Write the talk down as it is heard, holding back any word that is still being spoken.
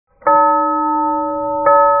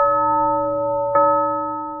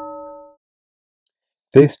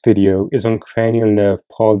This video is on cranial nerve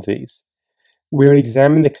palsies. We will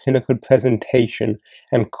examine the clinical presentation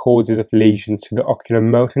and causes of lesions to the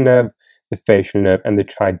oculomotor nerve, the facial nerve, and the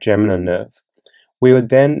trigeminal nerve. We will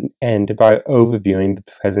then end by overviewing the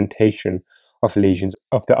presentation of lesions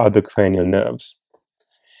of the other cranial nerves.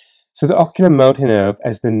 So the oculomotor nerve,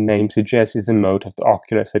 as the name suggests, is the motor of the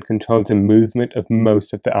oculus. It controls the movement of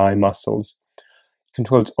most of the eye muscles.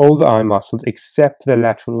 Controls all the eye muscles except the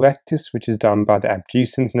lateral rectus, which is done by the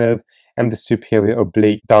abducens nerve, and the superior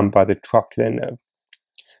oblique, done by the trochlear nerve.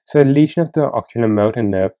 So a lesion of the oculomotor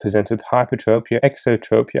nerve presents with hypertropia,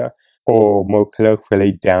 exotropia, or more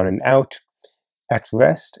colloquially down and out, at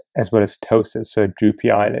rest, as well as ptosis, so a droopy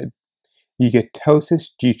eyelid. You get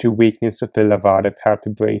ptosis due to weakness of the levator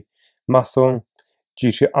palpebrae muscle,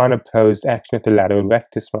 due to unopposed action of the lateral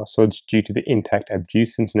rectus muscles, due to the intact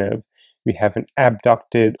abducens nerve. We have an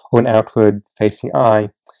abducted or an outward facing eye,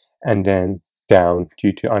 and then down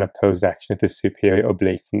due to unopposed action of the superior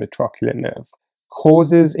oblique from the trochlear nerve.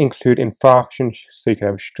 Causes include infarction, so you can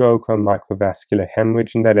have a stroke or microvascular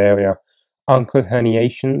hemorrhage in that area, uncal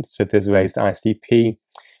herniation, so if there's raised ICP,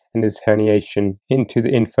 and there's herniation into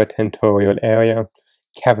the infratentorial area,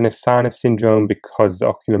 cavernous sinus syndrome because the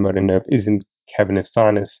oculomotor nerve is in cavernous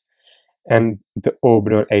sinus, and the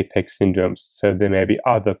orbital apex syndromes, so there may be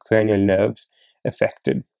other cranial nerves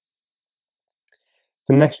affected.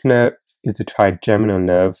 The next nerve is the trigeminal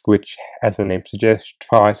nerve, which, as the name suggests,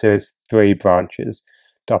 has 3 branches: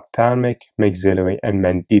 the ophthalmic, maxillary, and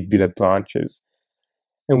mandibular branches.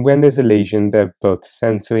 And when there's a lesion, there are both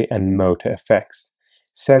sensory and motor effects.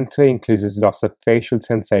 Sensory includes loss of facial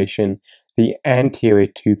sensation, the anterior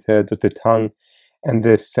 2/3 of the tongue, and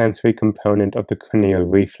the sensory component of the cranial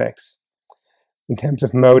reflex. In terms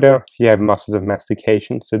of motor, you have muscles of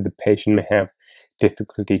mastication, so the patient may have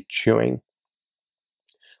difficulty chewing.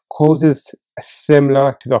 Causes are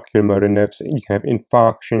similar to the oculomotor nerve, so you can have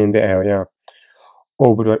infarction in the area,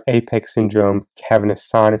 orbital apex syndrome, cavernous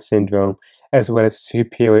sinus syndrome, as well as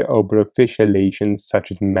superior orbital fissure lesions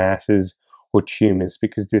such as masses or tumors,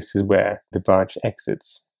 because this is where the branch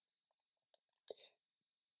exits.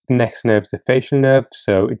 The next nerve is the facial nerve,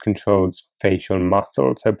 so it controls facial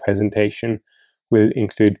muscle, so presentation will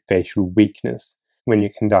include facial weakness. When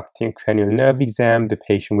you're conducting a cranial nerve exam, the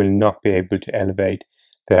patient will not be able to elevate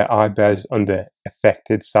their eyebrows on the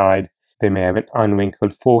affected side. They may have an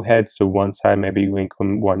unwrinkled forehead, so one side may be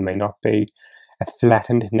wrinkled, one may not be. A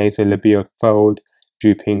flattened nasolabial fold,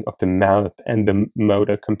 drooping of the mouth, and the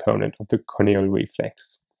motor component of the cranial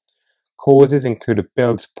reflex. Causes include a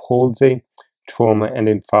Bell's palsy, trauma, and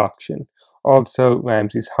infarction. Also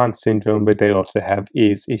Ramsay-Hunt syndrome, but they also have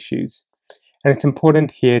ears issues. And it's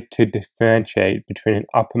important here to differentiate between an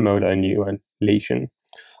upper molar neuron lesion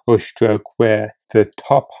or stroke where the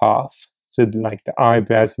top half, so like the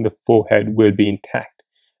eyebrows and the forehead, will be intact.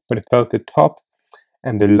 But if both the top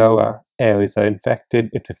and the lower areas are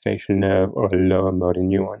infected, it's a facial nerve or a lower motor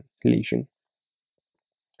neuron lesion.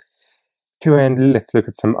 To end, let's look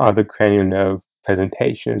at some other cranial nerve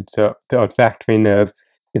presentations. So the olfactory nerve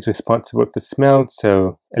is responsible for smell,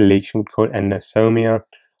 so a lesion called anosmia.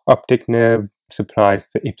 Optic nerve supplies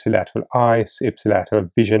the ipsilateral eye, so ipsilateral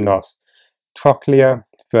vision loss. Trochlea,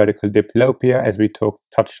 vertical diplopia, as we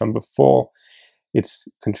touched on before. It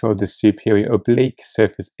controls the superior oblique, so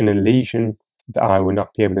if it's in a lesion, the eye will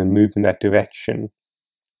not be able to move in that direction,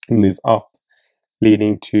 move up,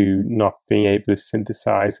 leading to not being able to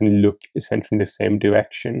synthesize and look essentially in the same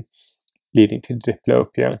direction, leading to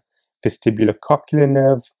diplopia. Vestibulocochlear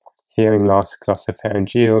nerve, hearing loss,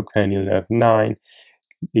 glossopharyngeal, cranial nerve 9,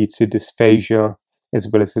 leads to dysphagia, as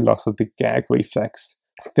well as the loss of the gag reflex.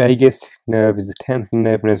 Vagus nerve is the 10th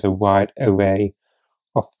nerve and has a wide array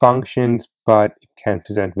of functions, but it can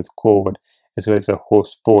present with chord, as well as a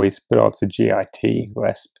hoarse voice, but also GIT,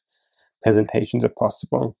 RESP presentations are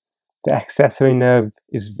possible. The accessory nerve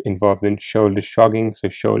is involved in shoulder shrugging, so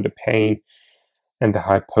shoulder pain, and the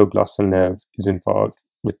hypoglossal nerve is involved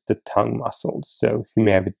with the tongue muscles, so you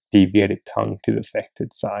may have a deviated tongue to the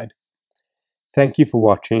affected side. Thank you for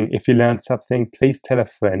watching. If you learned something, please tell a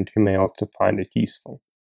friend who may also find it useful.